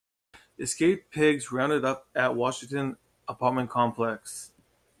Escaped pigs rounded up at Washington apartment complex.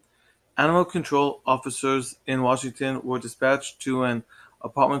 Animal control officers in Washington were dispatched to an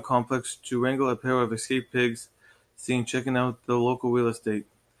apartment complex to wrangle a pair of escaped pigs seen checking out the local real estate.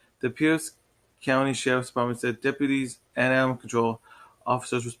 The Pierce County Sheriff's Department said deputies and animal control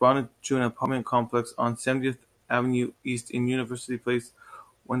officers responded to an apartment complex on 70th Avenue East in University Place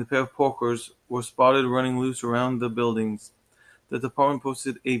when the pair of porkers were spotted running loose around the buildings. The department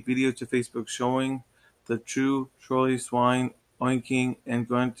posted a video to Facebook showing the two trolley swine oinking and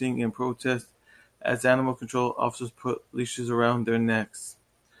grunting in protest as animal control officers put leashes around their necks.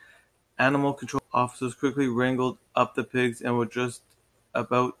 Animal control officers quickly wrangled up the pigs and were just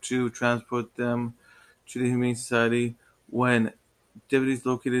about to transport them to the Humane Society when deputies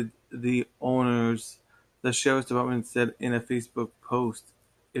located the owners, the Sheriff's Department said in a Facebook post.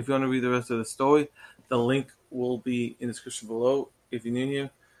 If you want to read the rest of the story, the link will be in the description below. If you're new here,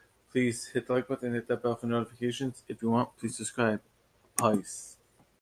 please hit the like button and hit that bell for notifications. If you want, please subscribe. Peace.